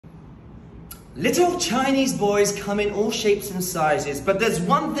Little Chinese boys come in all shapes and sizes, but there's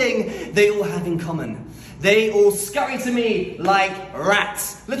one thing they all have in common. They all scurry to me like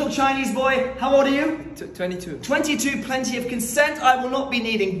rats. Little Chinese boy, how old are you? 22. 22, plenty of consent. I will not be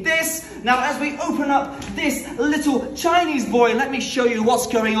needing this. Now, as we open up this little Chinese boy, let me show you what's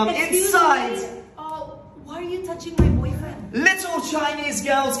going on inside. Why are you touching my boyfriend? Little Chinese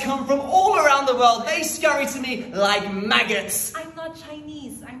girls come from all around the world. They scurry to me like maggots. I'm not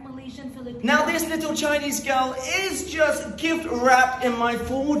Chinese. I'm Malaysian Filipino. Now this little Chinese girl is just gift wrapped in my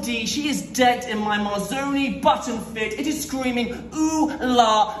 4D. She is decked in my Marzoni button fit. It is screaming ooh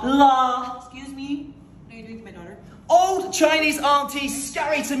la la. Excuse me? What are you doing to my daughter? Old Chinese aunties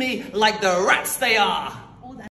scurry to me like the rats they are.